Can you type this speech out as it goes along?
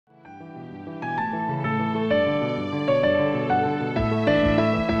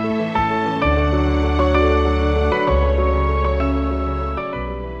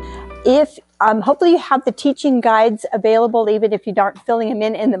If hopefully you have the teaching guides available, even if you aren't filling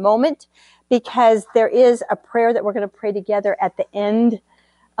them in the moment, because there is a prayer that we're going to pray together at the end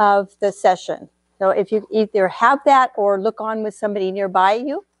of the session. So if you either have that or look on with somebody nearby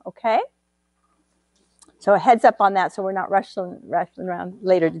you, okay? So a heads up on that so we're not rushing around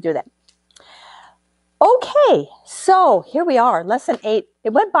later to do that. Okay, so here we are, lesson 8. It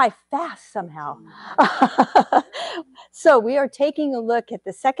went by fast somehow. So we are taking a look at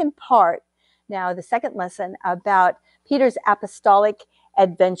the second part now, the second lesson about Peter's apostolic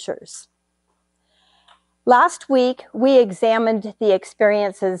adventures. Last week, we examined the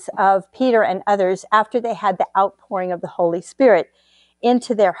experiences of Peter and others after they had the outpouring of the Holy Spirit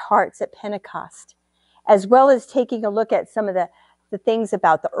into their hearts at Pentecost, as well as taking a look at some of the things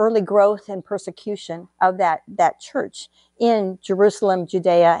about the early growth and persecution of that church in Jerusalem,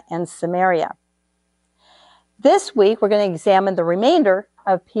 Judea, and Samaria. This week, we're going to examine the remainder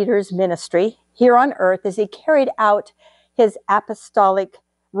of Peter's ministry here on earth as he carried out his apostolic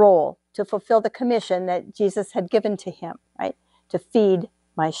role to fulfill the commission that Jesus had given to him, right? To feed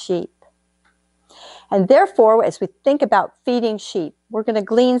my sheep. And therefore, as we think about feeding sheep, we're going to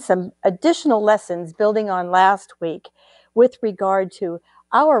glean some additional lessons building on last week with regard to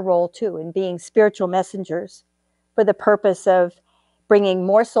our role too in being spiritual messengers for the purpose of bringing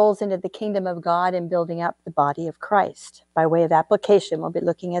more souls into the kingdom of God and building up the body of Christ. By way of application, we'll be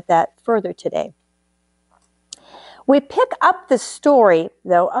looking at that further today. We pick up the story,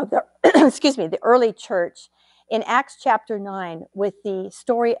 though, of the the early church in Acts chapter 9 with the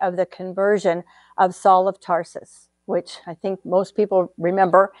story of the conversion of Saul of Tarsus, which I think most people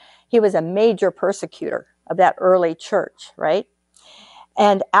remember. He was a major persecutor of that early church, right?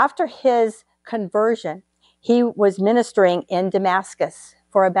 And after his conversion, he was ministering in Damascus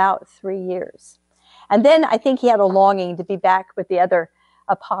for about 3 years. And then I think he had a longing to be back with the other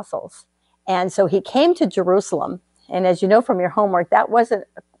apostles. And so he came to Jerusalem. And as you know from your homework, that wasn't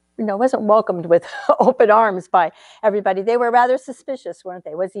welcomed with open arms by everybody. They were rather suspicious, weren't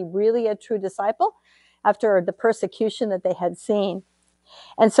they? Was he really a true disciple after the persecution that they had seen?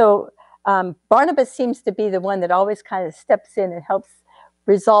 And so Barnabas seems to be the one that always kind of steps in and helps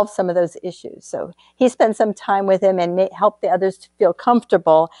resolve some of those issues. So he spent some time with him and helped the others to feel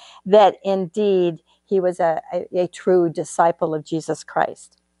comfortable that indeed he was a true disciple of Jesus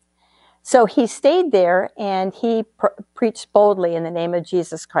Christ. So he stayed there and he preached boldly in the name of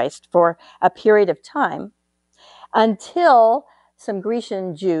Jesus Christ for a period of time until some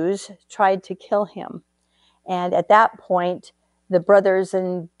Grecian Jews tried to kill him. And at that point, the brothers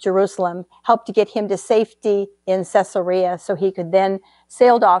in Jerusalem helped to get him to safety in Caesarea so he could then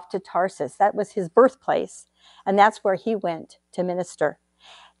sailed off to Tarsus. That was his birthplace, and that's where he went to minister.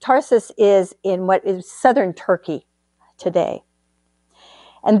 Tarsus is in what is southern Turkey today.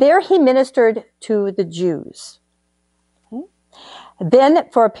 And there he ministered to the Jews. Okay. Then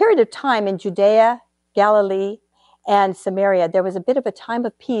for a period of time in Judea, Galilee, and Samaria, there was a bit of a time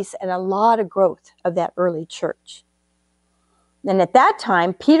of peace and a lot of growth of that early church. And at that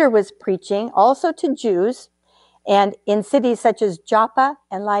time, Peter was preaching also to Jews and in cities such as Joppa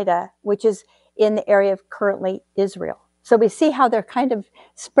and Lydda, which is in the area of currently Israel. So we see how they're kind of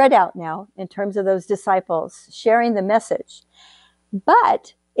spread out now in terms of those disciples sharing the message.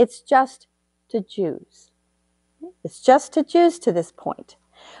 But it's just to Jews. It's just to Jews to this point,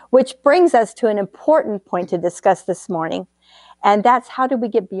 which brings us to an important point to discuss this morning. And that's how do we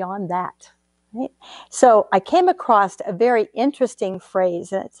get beyond that? Right? So I came across a very interesting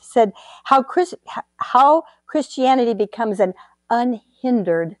phrase, and it said how Christianity becomes an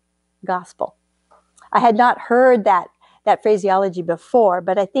unhindered gospel. I had not heard that phraseology before,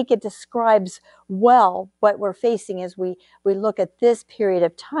 but I think it describes well what we're facing as we look at this period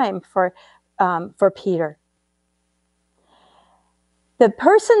of time for Peter. The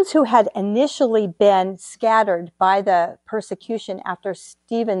persons who had initially been scattered by the persecution after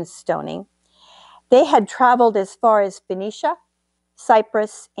Stephen's stoning, they had traveled as far as Phoenicia,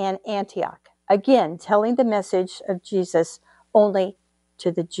 Cyprus, and Antioch, again, telling the message of Jesus only to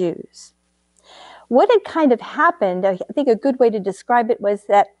the Jews. What had kind of happened, I think a good way to describe it was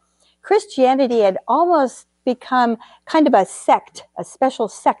that Christianity had almost become kind of a sect, a special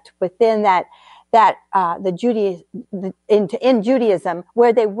sect within in Judaism,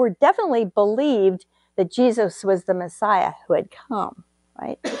 where they were definitely believed that Jesus was the Messiah who had come,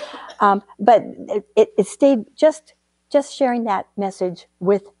 right? But it stayed just sharing that message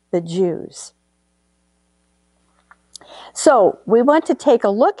with the Jews. So we want to take a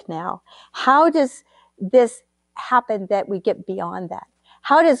look now. How does this happen that we get beyond that?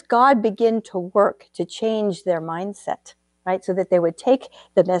 How does God begin to work to change their mindset? right? So that they would take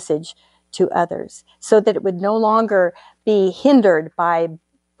the message to others, so that it would no longer be hindered by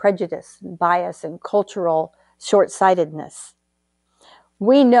prejudice and bias and cultural short-sightedness.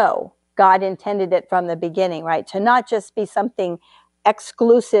 We know God intended it from the beginning, right? To not just be something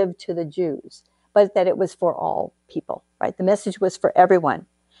exclusive to the Jews, but that it was for all people, right? The message was for everyone.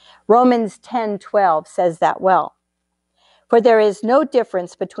 Romans 10:12 says that well. For there is no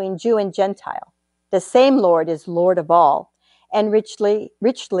difference between Jew and Gentile. The same Lord is Lord of all, and richly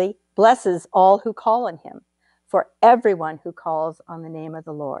blesses all who call on him. For everyone who calls on the name of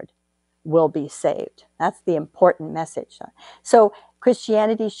the Lord will be saved. That's the important message. So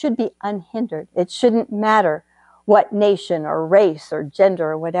Christianity should be unhindered. It shouldn't matter what nation or race or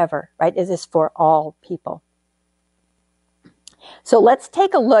gender or whatever, right? It is for all people. So let's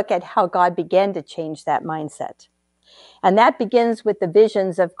take a look at how God began to change that mindset. And that begins with the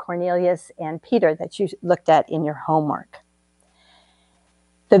visions of Cornelius and Peter that you looked at in your homework.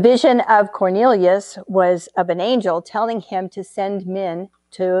 The vision of Cornelius was of an angel telling him to send men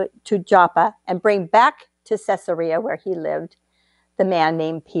to Joppa and bring back to Caesarea, where he lived, the man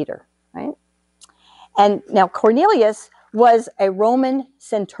named Peter, right? And now Cornelius was a Roman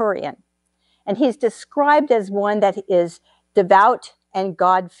centurion, and he's described as one that is devout and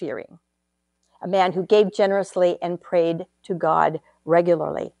God-fearing, a man who gave generously and prayed to God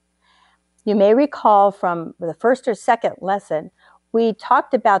regularly. You may recall from the first or second lesson, we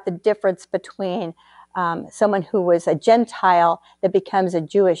talked about the difference between someone who was a Gentile that becomes a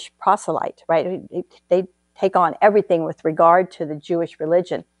Jewish proselyte, right? They take on everything with regard to the Jewish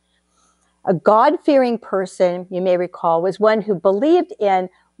religion. A God-fearing person, you may recall, was one who believed in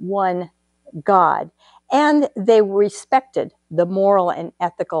one God, and they respected the moral and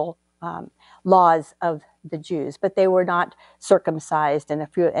ethical laws of the Jews, but they were not circumcised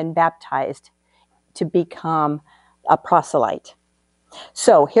and baptized to become a proselyte.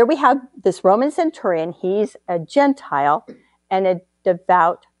 So here we have this Roman centurion. He's a Gentile and a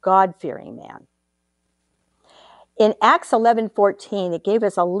devout, God-fearing man. In Acts 11:14, it gave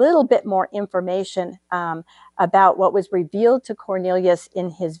us a little bit more information about what was revealed to Cornelius in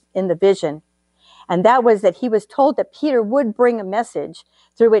the vision. And that was that he was told that Peter would bring a message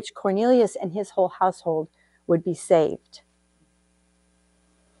through which Cornelius and his whole household would be saved.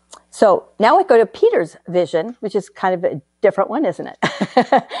 So now we go to Peter's vision, which is kind of a different one, isn't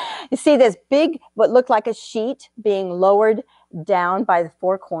it? You see this big, what looked like a sheet being lowered down by the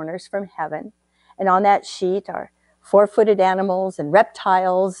four corners from heaven. And on that sheet are four-footed animals and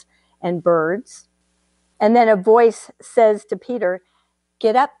reptiles and birds. And then a voice says to Peter,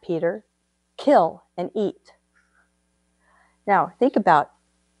 "Get up, Peter, kill and eat." Now, think about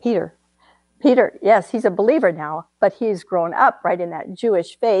Peter. Peter, yes, he's a believer now, but he's grown up right in that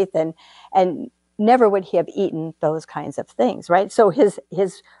Jewish faith, and never would he have eaten those kinds of things, right? So his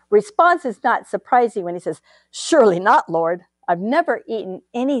response is not surprising when he says, "Surely not, Lord. I've never eaten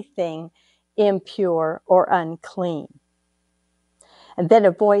anything impure or unclean." And then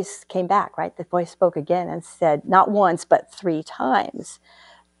a voice came back, right? The voice spoke again and said, not once, but 3 times,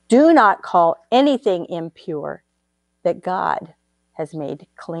 "Do not call anything impure that God has made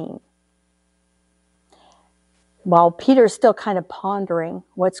clean." While Peter's still kind of pondering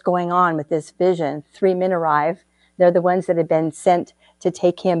what's going on with this vision, 3 men arrive. They're the ones that had been sent to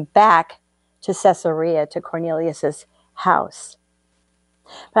take him back to Caesarea, to Cornelius's house.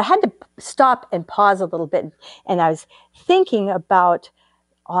 But I had to stop and pause a little bit, and I was thinking about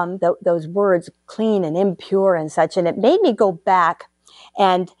those words, clean and impure and such, and it made me go back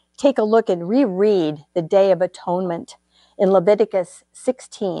and take a look and reread the Day of Atonement in Leviticus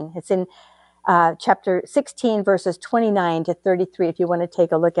 16. It's in chapter 16, verses 29 to 33, if you want to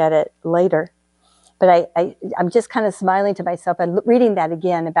take a look at it later. But I'm just kind of smiling to myself and reading that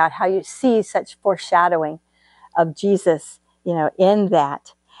again about how you see such foreshadowing of Jesus, in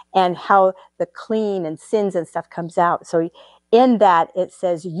that, and how the clean and sins and stuff comes out. So in that, it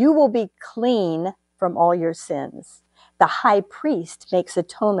says, "You will be clean from all your sins. The high priest makes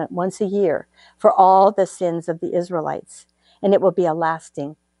atonement once a year for all the sins of the Israelites, and it will be a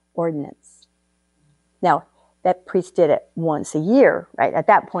lasting ordinance." Now, that priest did it once a year, right, at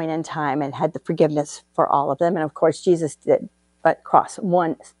that point in time, and had the forgiveness for all of them. And of course, Jesus did but cross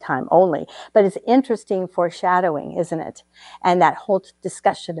one time only. But it's interesting foreshadowing, isn't it? And that whole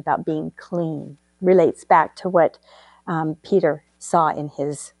discussion about being clean relates back to what Peter saw in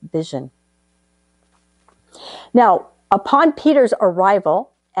his vision. Now, upon Peter's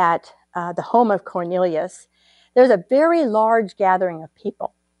arrival at the home of Cornelius, there's a very large gathering of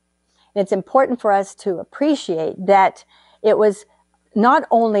people. And it's important for us to appreciate that it was not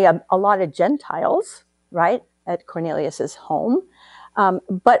only a lot of Gentiles, right? at Cornelius's home.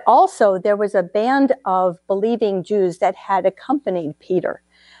 But also there was a band of believing Jews that had accompanied Peter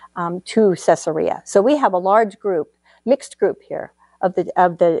to Caesarea. So we have a large group, mixed group here of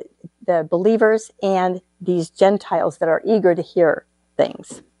the believers and these Gentiles that are eager to hear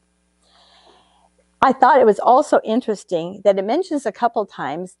things. I thought it was also interesting that it mentions a couple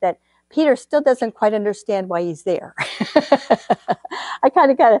times that Peter still doesn't quite understand why he's there. I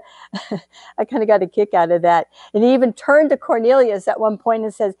kind of got a kick out of that. And he even turned to Cornelius at one point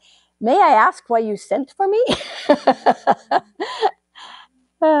and says, "May I ask why you sent for me?"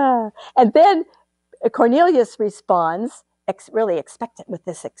 And then Cornelius responds, really expectant with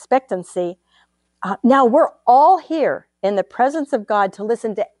this expectancy. Now we're all here in the presence of God to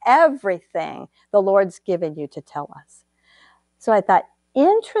listen to everything the Lord's given you to tell us. So I thought,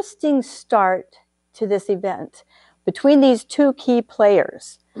 interesting start to this event between these two key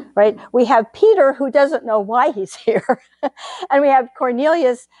players, right? We have Peter, who doesn't know why he's here, and we have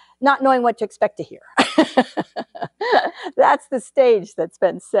Cornelius not knowing what to expect to hear. That's the stage that's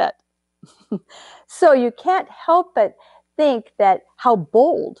been set. So you can't help but think that how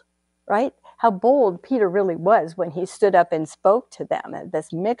bold, right? How bold Peter really was when he stood up and spoke to them,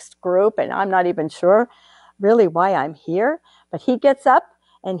 this mixed group, and I'm not even sure really why I'm here, but he gets up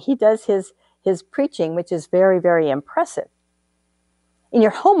and he does his preaching, which is very, very impressive. In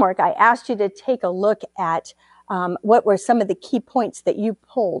your homework, I asked you to take a look at what were some of the key points that you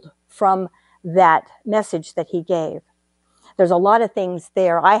pulled from that message that he gave. There's a lot of things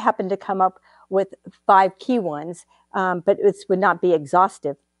there. I happened to come up with 5 key ones, but it would not be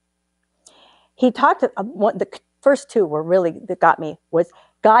exhaustive. He talked, the first 2 were really, that got me, was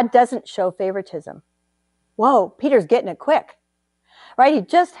God doesn't show favoritism. Whoa, Peter's getting it quick, right? He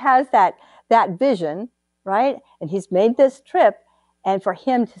just has that vision, right? And he's made this trip. And for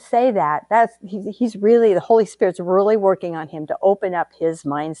him to say that, he's really, the Holy Spirit's really working on him to open up his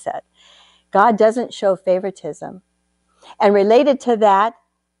mindset. God doesn't show favoritism. And related to that,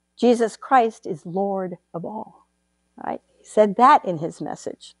 Jesus Christ is Lord of all, right? He said that in his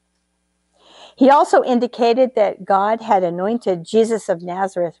message. He also indicated that God had anointed Jesus of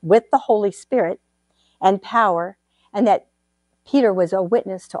Nazareth with the Holy Spirit and power, and that Peter was a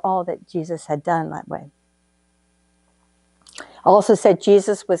witness to all that Jesus had done that way. Also said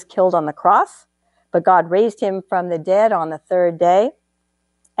Jesus was killed on the cross, but God raised him from the dead on the 3rd day,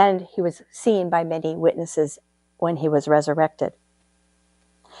 and he was seen by many witnesses when he was resurrected.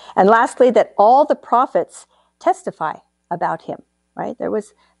 And lastly, that all the prophets testify about him, right? There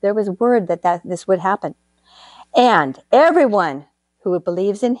was word that this would happen. And everyone who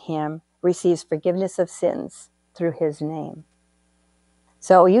believes in him receives forgiveness of sins through his name.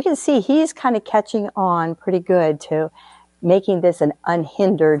 So you can see he's kind of catching on pretty good to making this an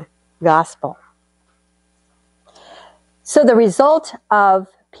unhindered gospel. So the result of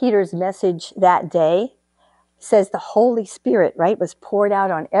Peter's message that day says the Holy Spirit, right, was poured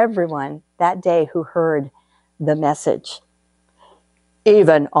out on everyone that day who heard the message.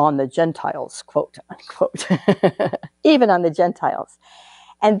 Even on the Gentiles, quote, unquote. Even on the Gentiles.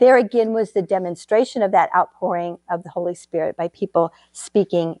 And there again was the demonstration of that outpouring of the Holy Spirit by people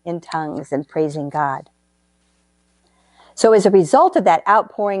speaking in tongues and praising God. So as a result of that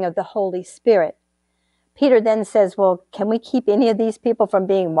outpouring of the Holy Spirit, Peter then says, well, can we keep any of these people from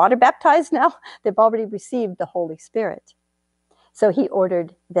being water baptized now? They've already received the Holy Spirit. So he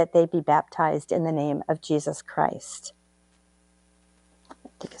ordered that they be baptized in the name of Jesus Christ.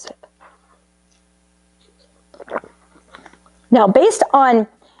 Take a sip. Now, based on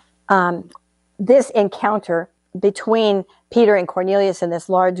this encounter between Peter and Cornelius and this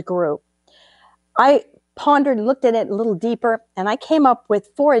large group, I pondered and looked at it a little deeper, and I came up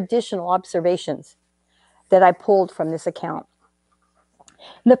with 4 additional observations that I pulled from this account.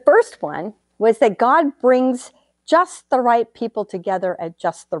 The first one was that God brings just the right people together at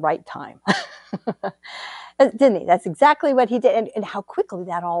just the right time. Didn't he? That's exactly what he did, and how quickly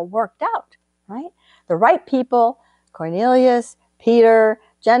that all worked out, right? The right people, Cornelius, Peter,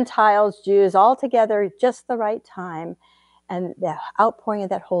 Gentiles, Jews, all together at just the right time, and the outpouring of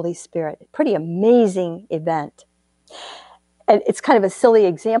that Holy Spirit. Pretty amazing event. And it's kind of a silly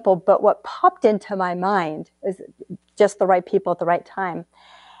example, but what popped into my mind is just the right people at the right time,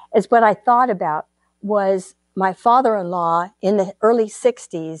 is what I thought about was my father-in-law in the early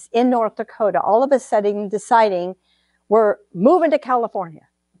 60s in North Dakota, all of a sudden deciding we're moving to California.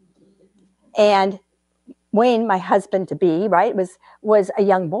 And Wayne, my husband-to-be, right, was a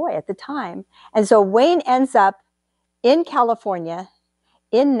young boy at the time. And so Wayne ends up in California,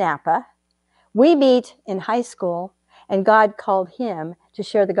 in Napa. We meet in high school, and God called him to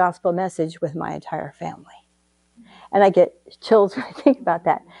share the gospel message with my entire family. And I get chills when I think about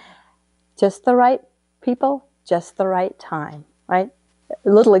that. Just the right people, just the right time, right? A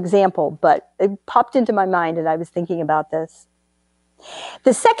little example, but it popped into my mind and I was thinking about this.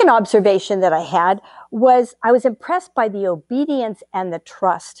 The second observation that I had was I was impressed by the obedience and the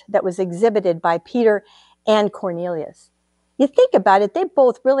trust that was exhibited by Peter and Cornelius. You think about it, they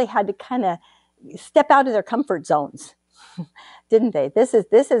both really had to kind of step out of their comfort zones, didn't they? This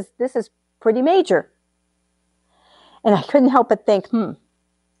is pretty major. And I couldn't help but think,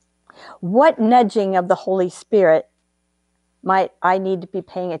 what nudging of the Holy Spirit might I need to be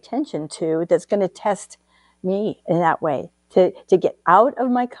paying attention to that's going to test me in that way, to get out of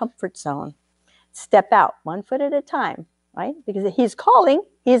my comfort zone, step out 1 foot at a time, right? Because he's calling,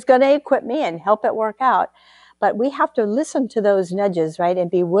 he's going to equip me and help it work out. But we have to listen to those nudges, right? And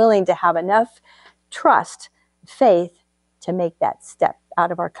be willing to have enough trust, faith to make that step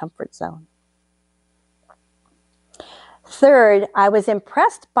out of our comfort zone. Third, I was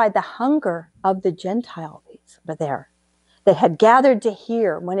impressed by the hunger of the Gentiles over there that had gathered to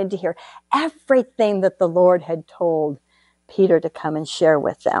hear, wanted to hear everything that the Lord had told Peter to come and share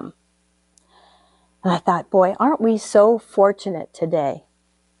with them. And I thought, boy, aren't we so fortunate today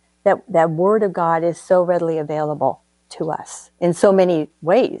that that Word of God is so readily available to us in so many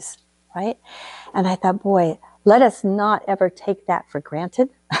ways, right? And I thought, boy, let us not ever take that for granted,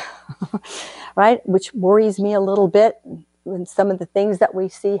 right? Which worries me a little bit when some of the things that we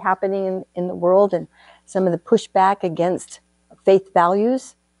see happening in the world and some of the pushback against faith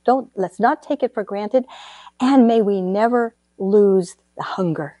values. Let's not take it for granted. And may we never lose the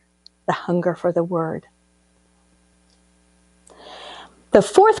hunger for the Word. The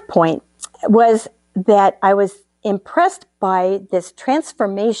fourth point was that I was impressed by this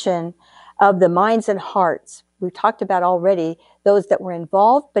transformation of the minds and hearts. We talked about already those that were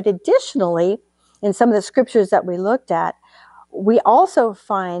involved, but additionally, in some of the scriptures that we looked at, we also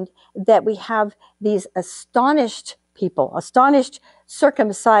find that we have these astonished people, astonished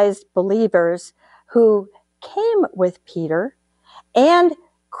circumcised believers who came with Peter, and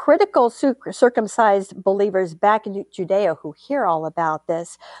critical circumcised believers back in Judea who hear all about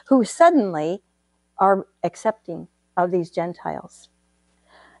this, who suddenly are accepting of these Gentiles.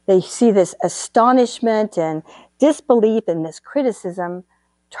 They see this astonishment and disbelief and this criticism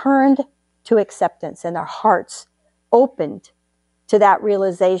turned to acceptance, and their hearts opened to that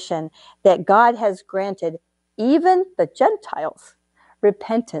realization that God has granted even the Gentiles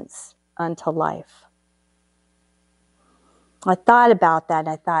repentance unto life. I thought about that, and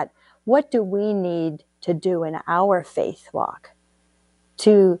I thought, what do we need to do in our faith walk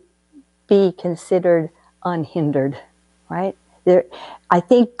to be considered unhindered, right? I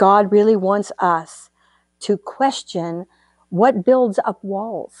think God really wants us to question what builds up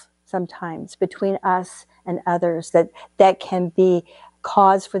walls sometimes between us and others that can be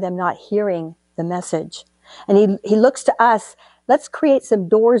cause for them not hearing the message. And he looks to us, let's create some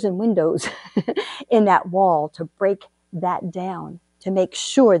doors and windows in that wall to break that down, to make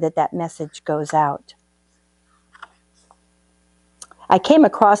sure that that message goes out. I came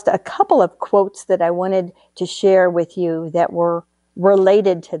across a couple of quotes that I wanted to share with you that were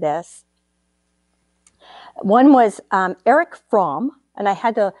related to this. One was Erich Fromm, and I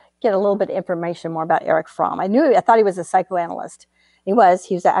had to get a little bit of information more about Erich Fromm. I thought he was a psychoanalyst. He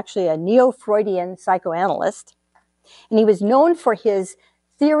was actually a neo-Freudian psychoanalyst, and he was known for his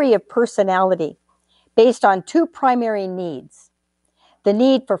theory of personality based on two primary needs: the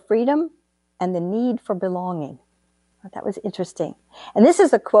need for freedom and the need for belonging. I thought that was interesting. And this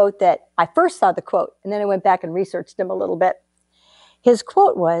is a quote that I first saw the quote, and then I went back and researched him a little bit. His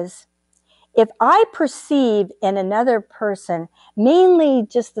quote was, "If I perceive in another person mainly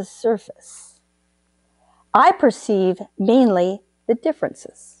just the surface, I perceive mainly the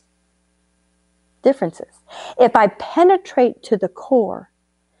differences. If I penetrate to the core,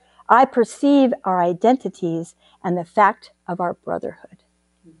 I perceive our identities and the fact of our brotherhood."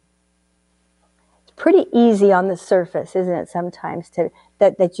 It's pretty easy on the surface, isn't it, sometimes,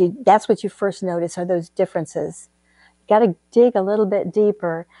 that's what you first notice are those differences. Got to dig a little bit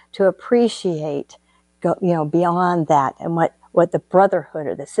deeper to appreciate, beyond that, and what the brotherhood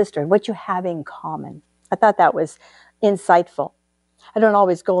or the sisterhood, what you have in common. I thought that was insightful. I don't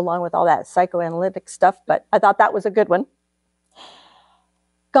always go along with all that psychoanalytic stuff, but I thought that was a good one.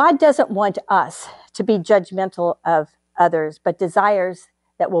 God doesn't want us to be judgmental of others, but desires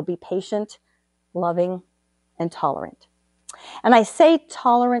that we'll be patient, loving, and tolerant. And I say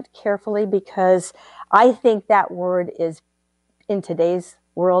tolerant carefully because I think that word is, in today's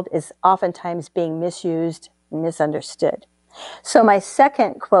world, is oftentimes being misused and misunderstood. So my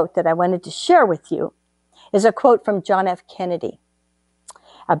second quote that I wanted to share with you is a quote from John F. Kennedy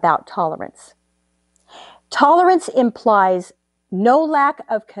about tolerance. Tolerance implies no lack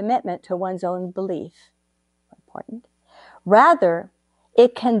of commitment to one's own belief. Important. Rather,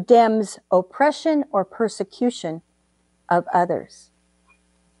 it condemns oppression or persecution of others.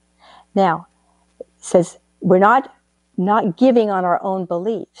 Now, it says we're not giving on our own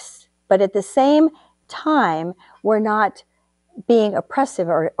beliefs, but at the same time, we're not being oppressive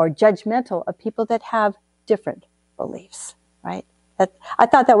or judgmental of people that have different beliefs, right? I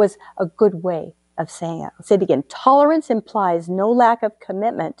thought that was a good way of saying it. I'll say it again. Tolerance implies no lack of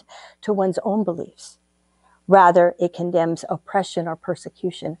commitment to one's own beliefs. Rather, it condemns oppression or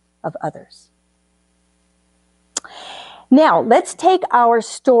persecution of others. Now, let's take our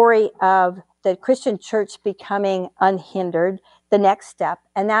story of the Christian church becoming unhindered, the next step,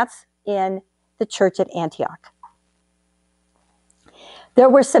 and that's in the church at Antioch. There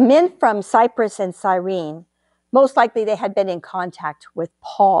were some men from Cyprus and Cyrene. Most likely they had been in contact with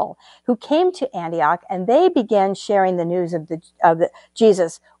Paul, who came to Antioch, and they began sharing the news of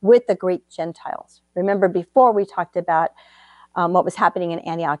Jesus with the Greek Gentiles. Remember, before we talked about what was happening in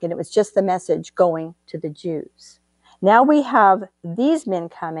Antioch, and it was just the message going to the Jews. Now we have these men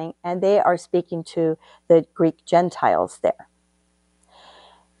coming, and they are speaking to the Greek Gentiles there.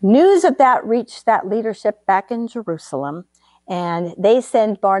 News of that reached that leadership back in Jerusalem, and they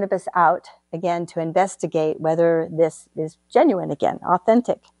send Barnabas out again to investigate whether this is genuine again,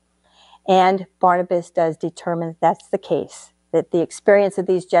 authentic. And Barnabas does determine that's the case, that the experience of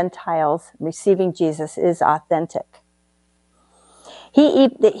these Gentiles receiving Jesus is authentic. He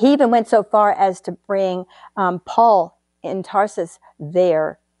even went so far as to bring Paul in Tarsus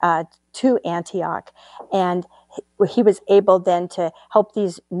there to Antioch. And he was able then to help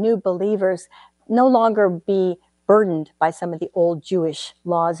these new believers no longer be burdened by some of the old Jewish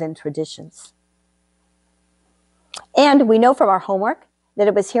laws and traditions. And we know from our homework that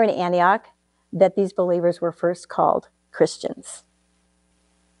it was here in Antioch that these believers were first called Christians.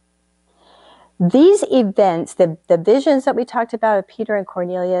 These events, the visions that we talked about of Peter and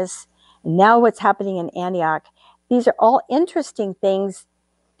Cornelius, and now what's happening in Antioch, these are all interesting things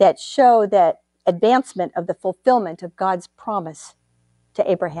that show that advancement of the fulfillment of God's promise to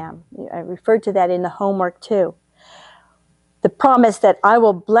Abraham. I referred to that in the homework too. The promise that I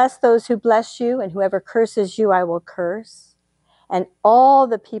will bless those who bless you, and whoever curses you, I will curse. And all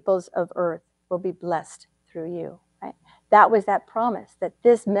the peoples of earth will be blessed through you. Right? That was that promise, that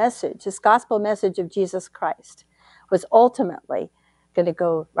this message, this gospel message of Jesus Christ, was ultimately going to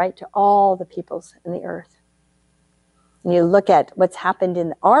go right to all the peoples in the earth. And you look at what's happened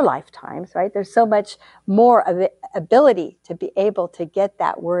in our lifetimes, right? There's so much more of the ability to be able to get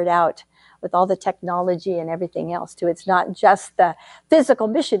that word out with all the technology and everything else too. It's not just the physical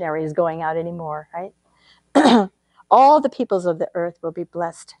missionaries going out anymore, right? All the peoples of the earth will be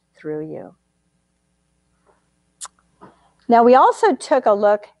blessed through you. Now, we also took a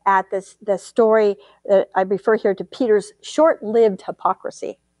look at the story that I refer here to Peter's short-lived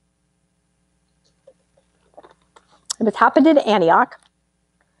hypocrisy. It happened in Antioch,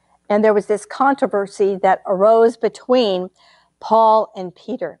 and there was this controversy that arose between Paul and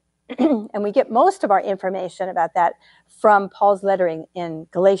Peter. And we get most of our information about that from Paul's lettering in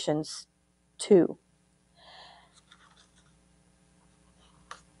Galatians 2.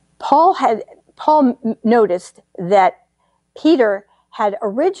 Paul noticed that Peter had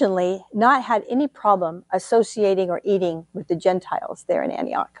originally not had any problem associating or eating with the Gentiles there in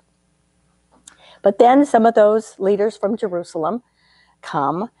Antioch. But then some of those leaders from Jerusalem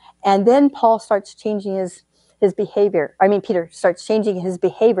come, and then Paul starts changing his behavior. Peter starts changing his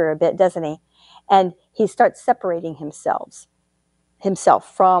behavior a bit, doesn't he? And he starts separating himself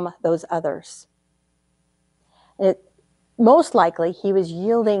from those others. Most likely, he was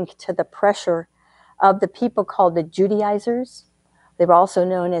yielding to the pressure of the people called the Judaizers. They were also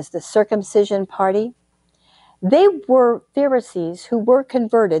known as the circumcision party. They were Pharisees who were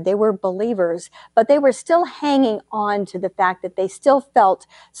converted. They were believers, but they were still hanging on to the fact that they still felt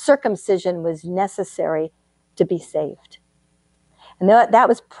circumcision was necessary to be saved. And that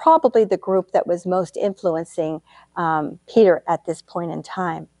was probably the group that was most influencing Peter at this point in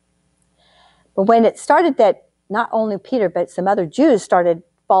time. But when it started that not only Peter, but some other Jews started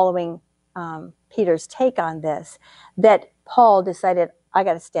following Peter's take on this, that Paul decided, I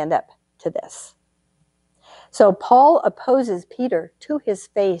got to stand up to this. So Paul opposes Peter to his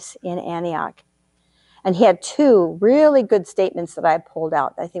face in Antioch. And he had two really good statements that I pulled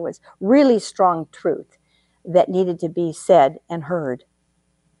out. I think was really strong truth that needed to be said and heard.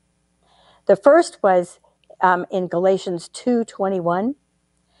 The first was in Galatians 2:21.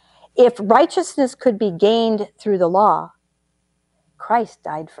 If righteousness could be gained through the law, Christ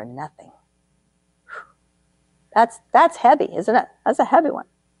died for nothing. That's heavy, isn't it? That's a heavy one.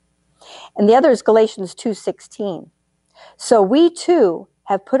 And the other is Galatians 2:16. So we too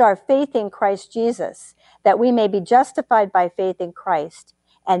have put our faith in Christ Jesus, that we may be justified by faith in Christ,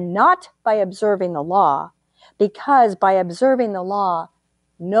 and not by observing the law, because by observing the law,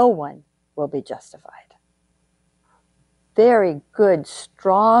 no one will be justified. Very good,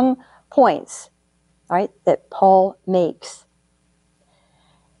 strong points, right, that Paul makes.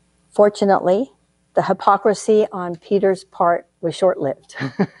 Fortunately, the hypocrisy on Peter's part was short-lived.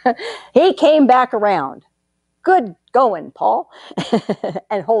 He came back around. Good going, Paul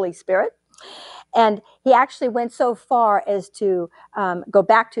and Holy Spirit. And he actually went so far as to go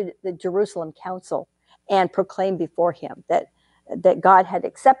back to the Jerusalem council and proclaim before him that God had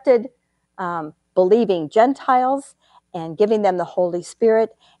accepted believing Gentiles and giving them the Holy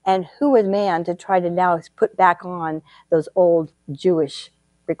Spirit. And who was man to try to now put back on those old Jewish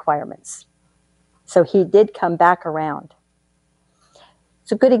requirements? So he did come back around.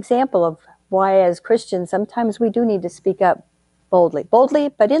 It's a good example of why, as Christians, sometimes we do need to speak up boldly,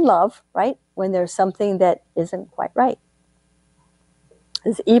 but in love, right? When there's something that isn't quite right.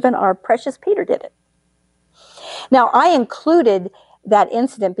 As even our precious Peter did it. Now, I included that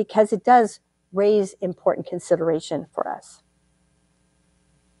incident because it does raise important consideration for us.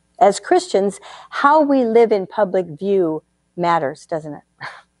 As Christians, how we live in public view matters, doesn't it?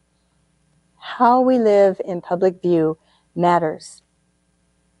 How we live in public view matters.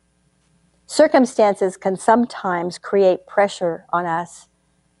 Circumstances can sometimes create pressure on us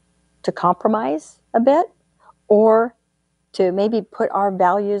to compromise a bit or to maybe put our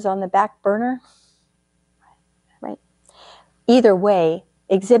values on the back burner, right? Either way,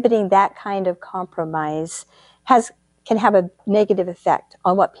 exhibiting that kind of compromise can have a negative effect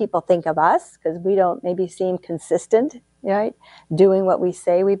on what people think of us because we don't maybe seem consistent, right? Doing what we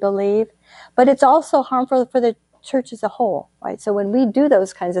say we believe. But it's also harmful for the church as a whole, right? So when we do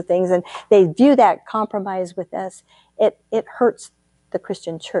those kinds of things and they view that compromise with us, it hurts the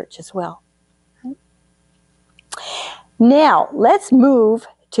Christian church as well. Now, let's move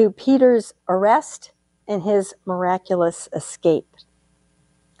to Peter's arrest and his miraculous escape.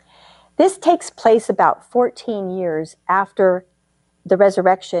 This takes place about 14 years after the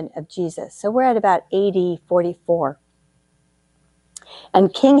resurrection of Jesus. So we're at about AD 44.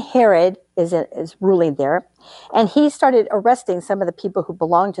 And King Herod is ruling there. And he started arresting some of the people who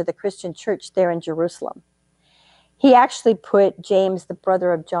belonged to the Christian church there in Jerusalem. He actually put James, the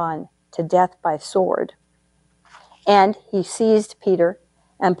brother of John, to death by sword. And he seized Peter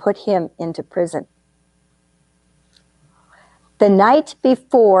and put him into prison. The night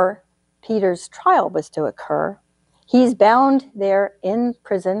before Peter's trial was to occur, he's bound there in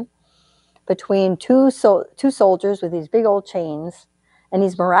prison between two soldiers with these big old chains, and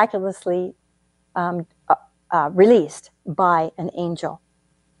he's miraculously released by an angel.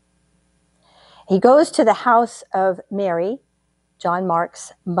 He goes to the house of Mary, John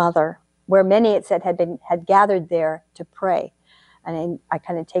Mark's mother, where many, it said, had gathered there to pray. And I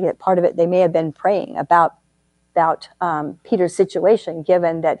kind of take it, part of it, they may have been praying about Peter's situation,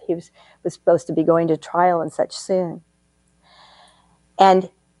 given that he was supposed to be going to trial and such soon. And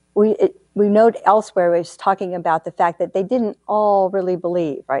we note elsewhere, it's talking about the fact that they didn't all really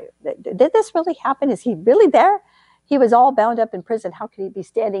believe, right? Did this really happen? Is he really there? He was all bound up in prison. How could he be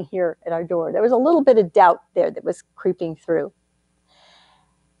standing here at our door? There was a little bit of doubt there that was creeping through.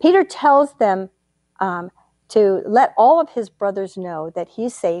 Peter tells them to let all of his brothers know that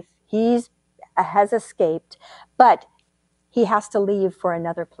he's safe, has escaped, but he has to leave for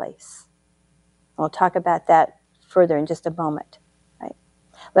another place. We'll talk about that further in just a moment. Right?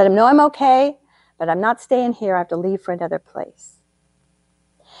 Let him know I'm okay, but I'm not staying here. I have to leave for another place.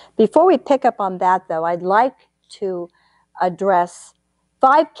 Before we pick up on that, though, I'd like to address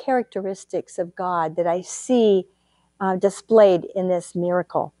 5 characteristics of God that I see displayed in this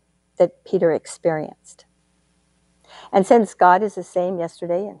miracle that Peter experienced. And since God is the same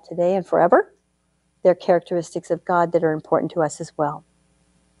yesterday and today and forever, there are characteristics of God that are important to us as well.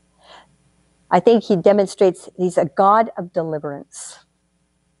 I think he demonstrates he's a God of deliverance.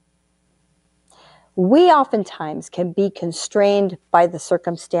 We oftentimes can be constrained by the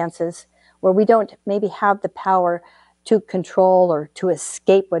circumstances where we don't maybe have the power to control or to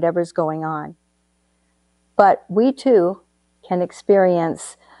escape whatever's going on. But we too can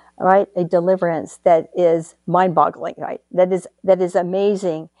experience, right, a deliverance that is mind-boggling, right? That is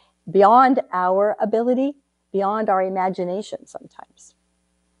amazing, beyond our ability, beyond our imagination sometimes.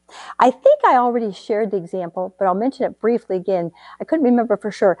 I think I already shared the example, but I'll mention it briefly again. I couldn't remember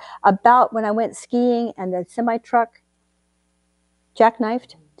for sure about when I went skiing and the semi-truck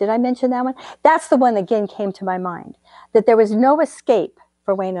jackknifed. Did I mention that one? That's the one that again came to my mind, that there was no escape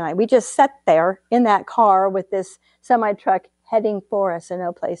for Wayne and I. We just sat there in that car with this semi-truck heading for us and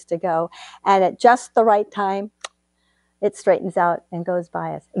no place to go. And at just the right time, it straightens out and goes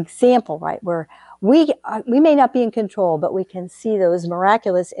by us. Example, right, where we may not be in control, but we can see those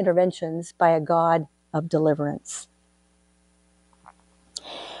miraculous interventions by a God of deliverance.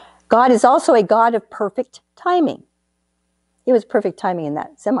 God is also a God of perfect timing. He was perfect timing in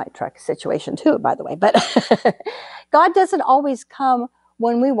that semi-truck situation too, by the way. But God doesn't always come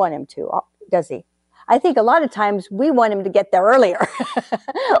when we want him to, does he? I think a lot of times we want him to get there earlier.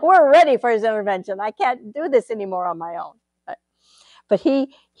 We're ready for his intervention. I can't do this anymore on my own. But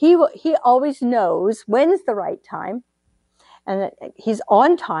he always knows when's the right time. And he's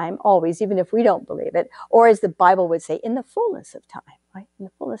on time always, even if we don't believe it. Or as the Bible would say, in the fullness of time, right? In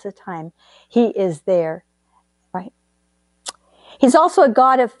the fullness of time, he is there, right? He's also a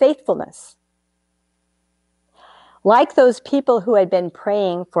God of faithfulness. Like those people who had been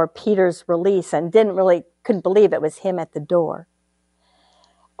praying for Peter's release and couldn't believe it was him at the door.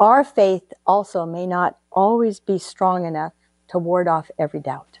 Our faith also may not always be strong enough to ward off every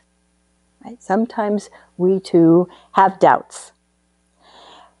doubt. Right? Sometimes we too have doubts.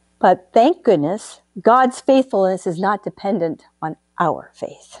 But thank goodness, God's faithfulness is not dependent on our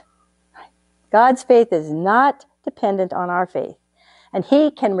faith. God's faith is not dependent on our faith. And he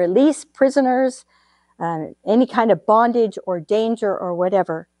can release prisoners, any kind of bondage or danger or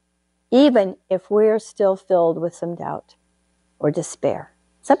whatever, even if we're still filled with some doubt or despair.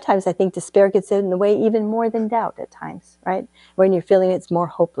 Sometimes I think despair gets in the way even more than doubt at times, right? When you're feeling it's more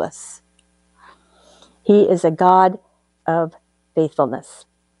hopeless. He is a God of faithfulness.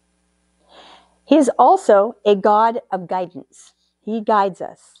 He is also a God of guidance. He guides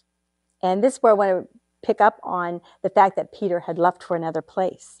us. And this is where I want to pick up on the fact that Peter had left for another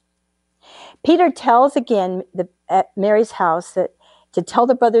place. Peter tells again at Mary's house that to tell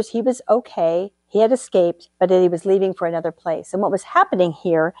the brothers he was okay, he had escaped, but that he was leaving for another place. And what was happening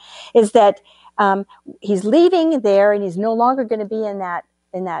here is that he's leaving there and he's no longer going to be in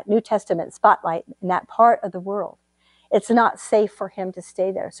that New Testament spotlight in that part of the world. It's not safe for him to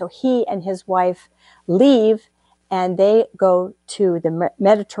stay there. So he and his wife leave and they go to the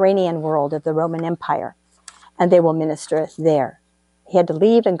Mediterranean world of the Roman Empire, and they will minister there. He had to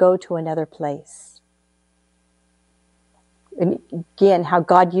leave and go to another place. And again, how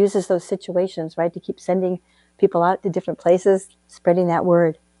God uses those situations, right, to keep sending people out to different places, spreading that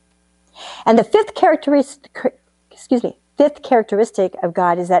word. And the fifth characteristic of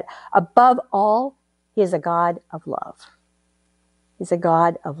God is that above all, he is a God of love. He's a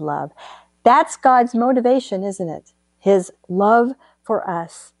God of love. That's God's motivation, isn't it? His love for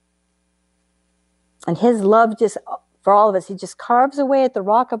us. And his love just for all of us, he just carves away at the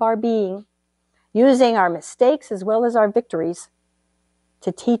rock of our being, using our mistakes as well as our victories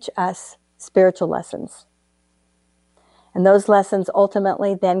to teach us spiritual lessons. And those lessons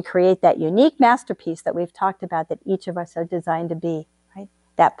ultimately then create that unique masterpiece that we've talked about that each of us are designed to be, right?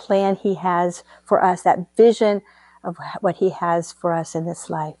 That plan he has for us, that vision of what he has for us in this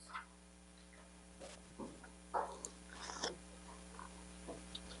life.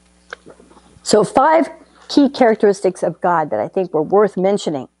 So 5 key characteristics of God that I think were worth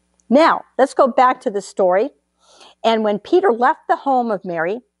mentioning. Now, let's go back to the story. And when Peter left the home of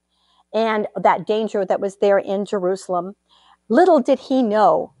Mary and that danger that was there in Jerusalem, little did he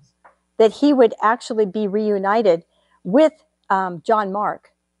know that he would actually be reunited with John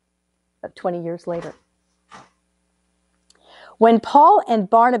Mark 20 years later. When Paul and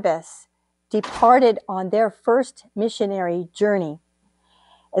Barnabas departed on their first missionary journey,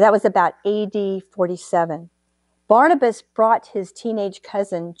 that was about AD 47, Barnabas brought his teenage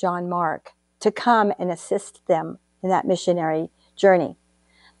cousin, John Mark, to come and assist them in that missionary journey.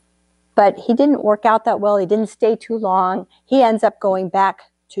 But he didn't work out that well. He didn't stay too long. He ends up going back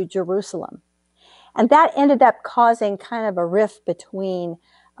to Jerusalem. And that ended up causing kind of a rift between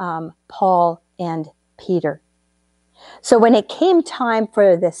Paul and Peter. So when it came time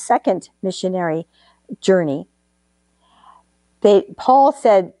for the second missionary journey, Paul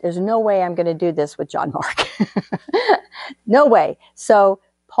said, there's no way I'm going to do this with John Mark. No way. So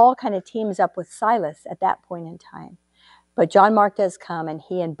Paul kind of teams up with Silas at that point in time. But John Mark does come, and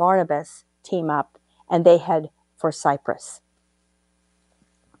he and Barnabas team up, and they head for Cyprus.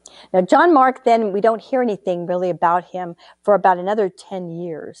 Now, John Mark, then, we don't hear anything really about him for about another 10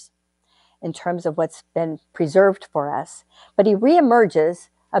 years in terms of what's been preserved for us. But he reemerges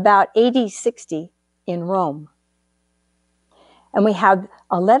about AD 60 in Rome. And we have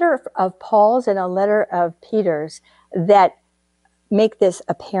a letter of Paul's and a letter of Peter's that make this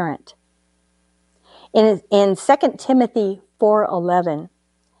apparent. In 2 Timothy 4:11,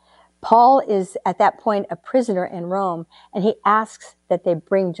 Paul is at that point a prisoner in Rome, and he asks that they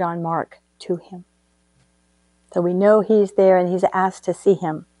bring John Mark to him. So we know he's there and he's asked to see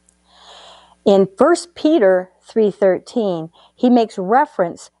him. In 1 Peter 3:13, he makes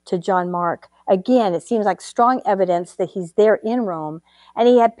reference to John Mark. Again, it seems like strong evidence that he's there in Rome, and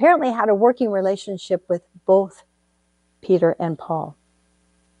he apparently had a working relationship with both Peter and Paul.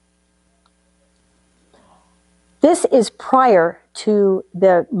 This is prior to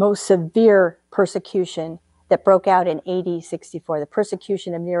the most severe persecution that broke out in AD 64, the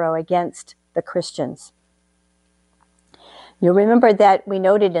persecution of Nero against the Christians. You'll remember that we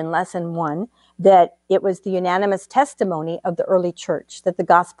noted in lesson 1 that it was the unanimous testimony of the early church that the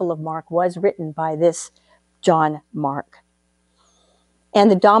Gospel of Mark was written by this John Mark. And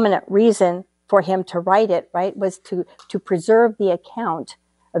the dominant reason for him to write it, right, was to preserve the account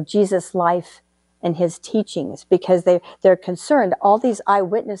of Jesus' life and his teachings, because they're concerned all these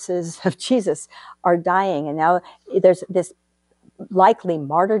eyewitnesses of Jesus are dying, and now there's this likely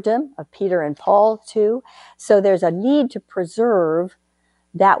martyrdom of Peter and Paul too. So there's a need to preserve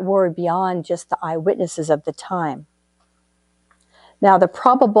that word beyond just the eyewitnesses of the time. Now the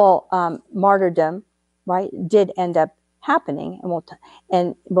probable martyrdom, right, did end up happening,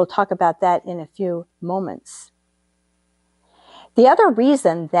 and we'll talk about that in a few moments. The other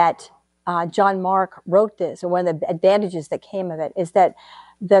reason that John Mark wrote this, or one of the advantages that came of it, is that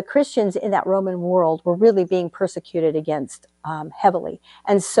the Christians in that Roman world were really being persecuted against heavily.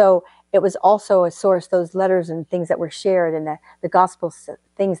 And so it was also a source, those letters and things that were shared and the gospel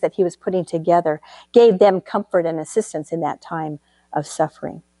things that he was putting together gave them comfort and assistance in that time of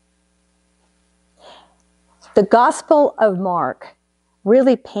suffering. The Gospel of Mark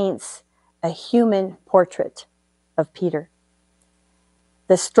really paints a human portrait of Peter,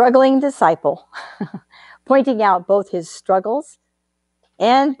 the struggling disciple, pointing out both his struggles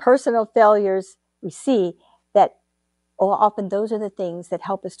and personal failures. We see that often those are the things that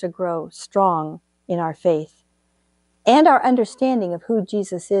help us to grow strong in our faith and our understanding of who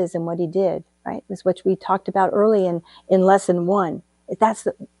Jesus is and what he did, right? This is what we talked about early in lesson 1. That's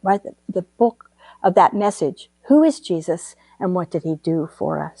the book of that message. Who is Jesus and what did he do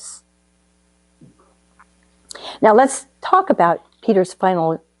for us? Now let's talk about Peter's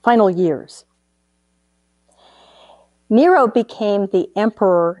final years. Nero became the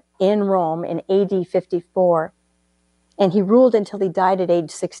emperor in Rome in AD 54, and he ruled until he died at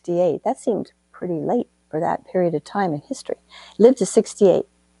age 68. That seemed pretty late for that period of time in history. He lived to 68.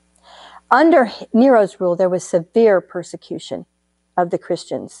 Under Nero's rule, there was severe persecution of the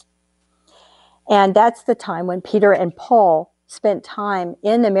Christians. And that's the time when Peter and Paul spent time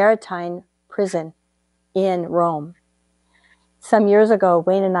in the Maritime prison in Rome. Some years ago,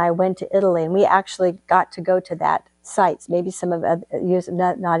 Wayne and I went to Italy, and we actually got to go to that site. Maybe some of you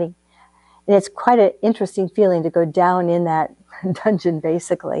nodding. And it's quite an interesting feeling to go down in that dungeon,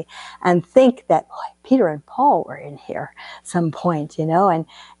 basically, and think that, boy, Peter and Paul were in here at some point, you know, and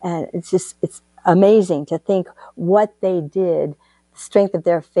it's amazing to think what they did, the strength of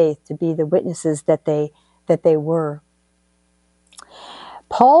their faith to be the witnesses that they were.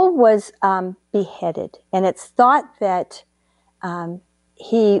 Paul was beheaded, and it's thought that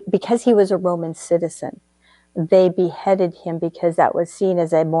because he was a Roman citizen, they beheaded him because that was seen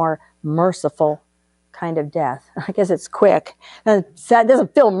as a more merciful kind of death. I guess it's quick. That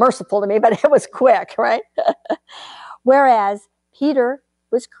doesn't feel merciful to me, but it was quick, right? Whereas Peter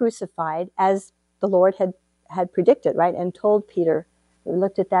was crucified as the Lord had predicted, right? And told Peter, we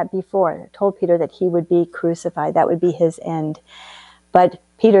looked at that before, told Peter that he would be crucified. That would be his end. But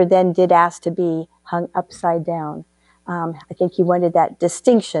Peter then did ask to be hung upside down. I think he wanted that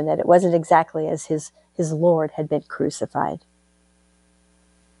distinction, that it wasn't exactly as his Lord had been crucified.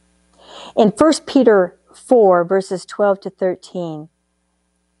 In 1 Peter 4, verses 12 to 13,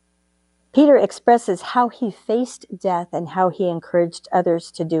 Peter expresses how he faced death and how he encouraged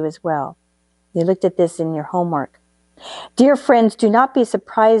others to do as well. You looked at this in your homework. Dear friends, do not be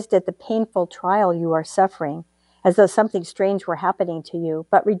surprised at the painful trial you are suffering, as though something strange were happening to you,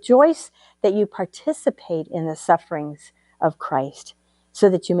 but rejoice that you participate in the sufferings of Christ, so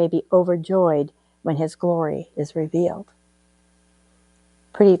that you may be overjoyed when his glory is revealed.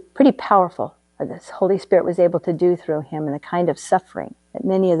 Pretty powerful what this Holy Spirit was able to do through him, and the kind of suffering that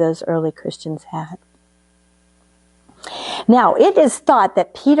many of those early Christians had. Now, it is thought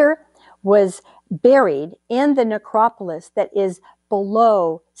that Peter was buried in the necropolis that is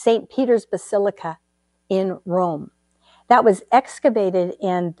below St. Peter's Basilica in Rome. That was excavated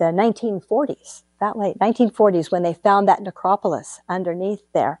in the 1940s, that late, 1940s, when they found that necropolis underneath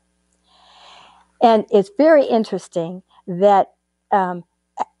there. And it's very interesting that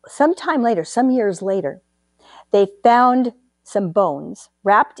sometime later, some years later, they found some bones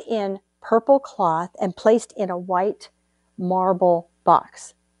wrapped in purple cloth and placed in a white marble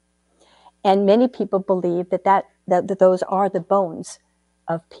box. And many people believe that those are the bones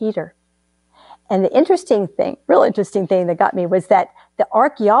of Peter. And the interesting thing, real interesting thing that got me was that the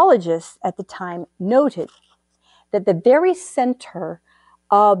archaeologists at the time noted that the very center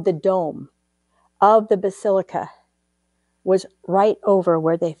of the dome of the basilica was right over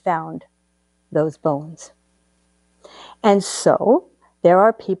where they found those bones. And so there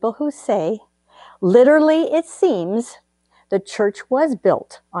are people who say, literally, it seems the church was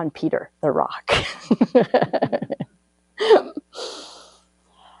built on Peter the Rock.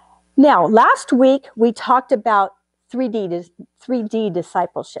 Now, last week we talked about 3D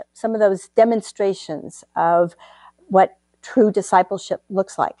discipleship, some of those demonstrations of what true discipleship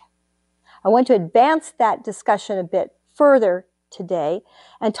looks like. I want to advance that discussion a bit further today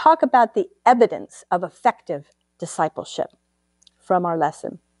and talk about the evidence of effective discipleship from our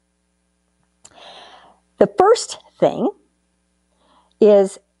lesson. The first thing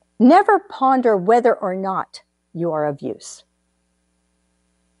is never ponder whether or not you are of use.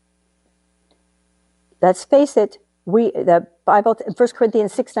 Let's face it, the Bible in 1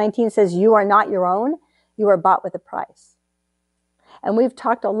 Corinthians 6:19 says, you are not your own, you are bought with a price. And we've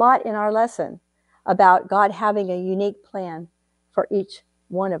talked a lot in our lesson about God having a unique plan for each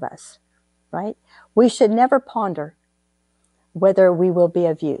one of us, right? We should never ponder whether we will be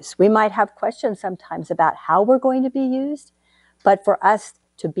of use. We might have questions sometimes about how we're going to be used, but for us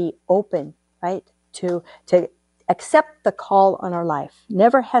to be open, right? To accept the call on our life.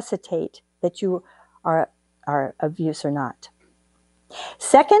 Never hesitate that you are of use or not.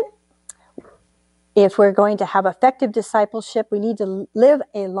 Second, if we're going to have effective discipleship, we need to live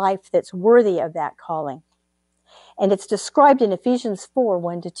a life that's worthy of that calling. And it's described in Ephesians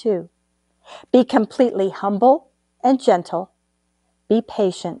 4:1-2. Be completely humble and gentle. Be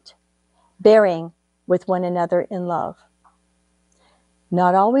patient, bearing with one another in love.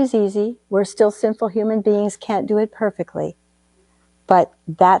 Not always easy. We're still sinful human beings, can't do it perfectly. But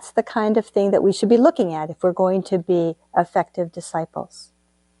that's the kind of thing that we should be looking at if we're going to be effective disciples.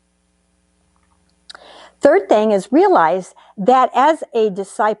 Third thing is realize that as a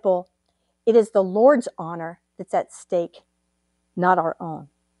disciple, it is the Lord's honor that's at stake, not our own.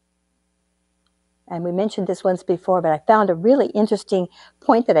 And we mentioned this once before, but I found a really interesting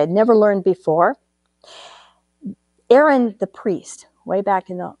point that I'd never learned before. Aaron the priest, way back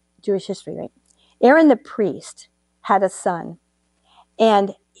in the Jewish history, right? Aaron the priest had a son,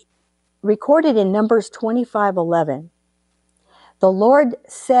 and recorded in Numbers 25:11, the Lord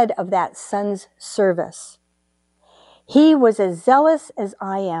said of that son's service, he was as zealous as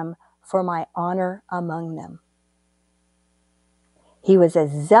I am for my honor among them. He was as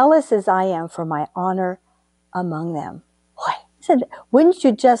zealous as I am for my honor among them. Boy, he said, wouldn't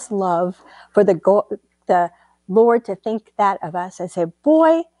you just love for the Lord to think that of us and say,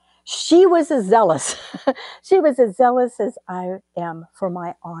 boy, she was as zealous. She was as zealous as I am for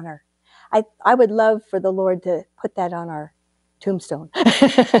my honor. I would love for the Lord to put that on our tombstone.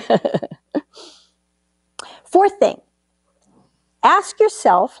 Fourth thing, ask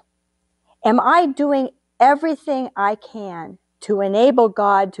yourself, am I doing everything I can to enable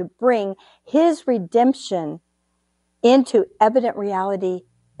God to bring his redemption into evident reality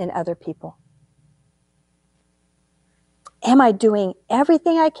in other people? Am I doing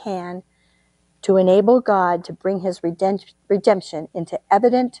everything I can to enable God to bring his redemption into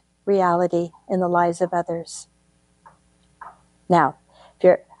evident reality in the lives of others? Now,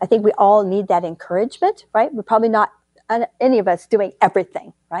 I think we all need that encouragement, right? We're probably not, any of us, doing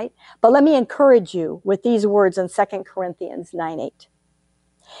everything, right? But let me encourage you with these words in 2 Corinthians 9:8.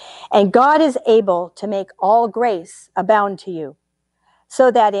 And God is able to make all grace abound to you,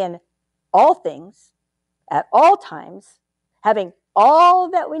 so that in all things, at all times, having all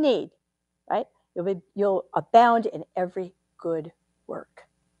that we need, right? You'll abound in every good work.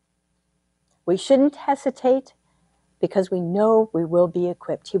 We shouldn't hesitate because we know we will be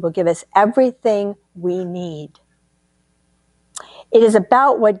equipped. He will give us everything we need. It is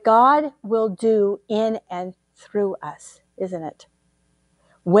about what God will do in and through us, isn't it?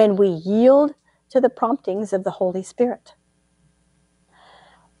 When we yield to the promptings of the Holy Spirit.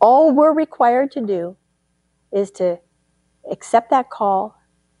 All we're required to do is to accept that call,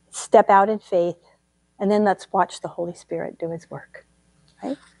 step out in faith, And then let's watch the Holy Spirit do his work,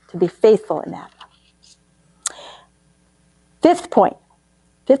 right? To be faithful in that.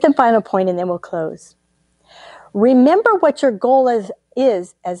 Fifth and final point, and then we'll close. Remember what your goal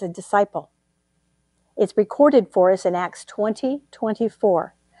is as a disciple. It's recorded for us in Acts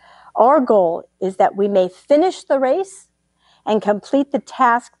 20:24. Our goal is that we may finish the race and complete the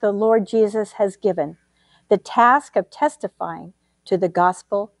task the Lord Jesus has given, the task of testifying to the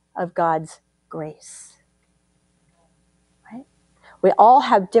gospel of God's grace. Right? We all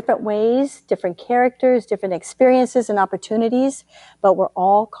have different ways, different characters, different experiences and opportunities, but we're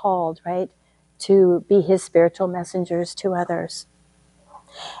all called, right, to be his spiritual messengers to others.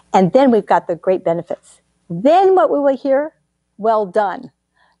 And then we've got the great benefits. Then what we will hear, well done,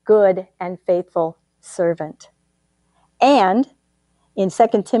 good and faithful servant. And in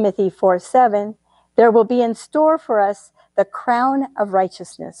 2 Timothy 4:7, there will be in store for us the crown of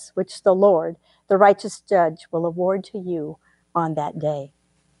righteousness, which the Lord, the righteous judge, will award to you on that day.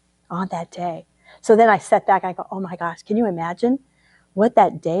 On that day. So then I sat back, I go, oh my gosh, can you imagine what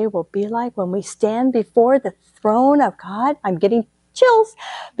that day will be like when we stand before the throne of God? I'm getting chills.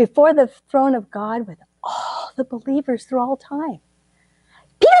 Before the throne of God with all the believers through all time.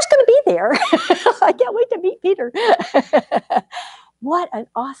 Peter's going to be there. I can't wait to meet Peter. What an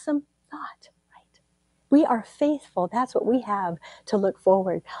awesome thought, right? We are faithful. That's what we have to look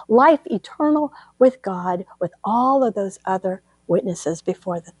forward. Life eternal with God, with all of those other witnesses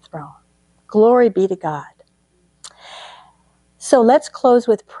before the throne. Glory be to God. So let's close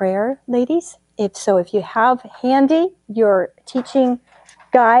with prayer, ladies. If you have handy your teaching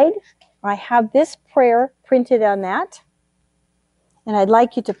guide, I have this prayer printed on that. And I'd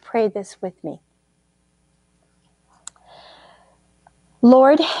like you to pray this with me.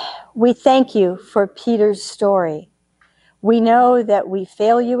 Lord, we thank you for Peter's story. We know that we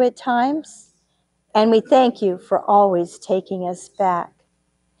fail you at times, and we thank you for always taking us back.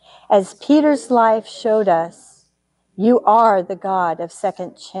 As Peter's life showed us, you are the God of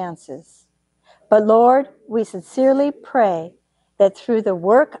second chances. But Lord, we sincerely pray that through the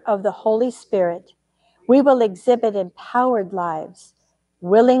work of the Holy Spirit, we will exhibit empowered lives,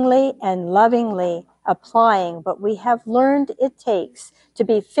 willingly and lovingly applying what we have learned it takes to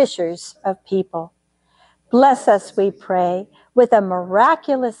be fishers of people. Bless us, we pray, with a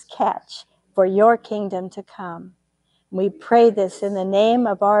miraculous catch for your kingdom to come. We pray this in the name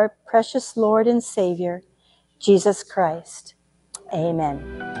of our precious Lord and Savior, Jesus Christ.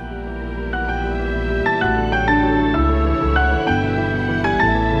 Amen.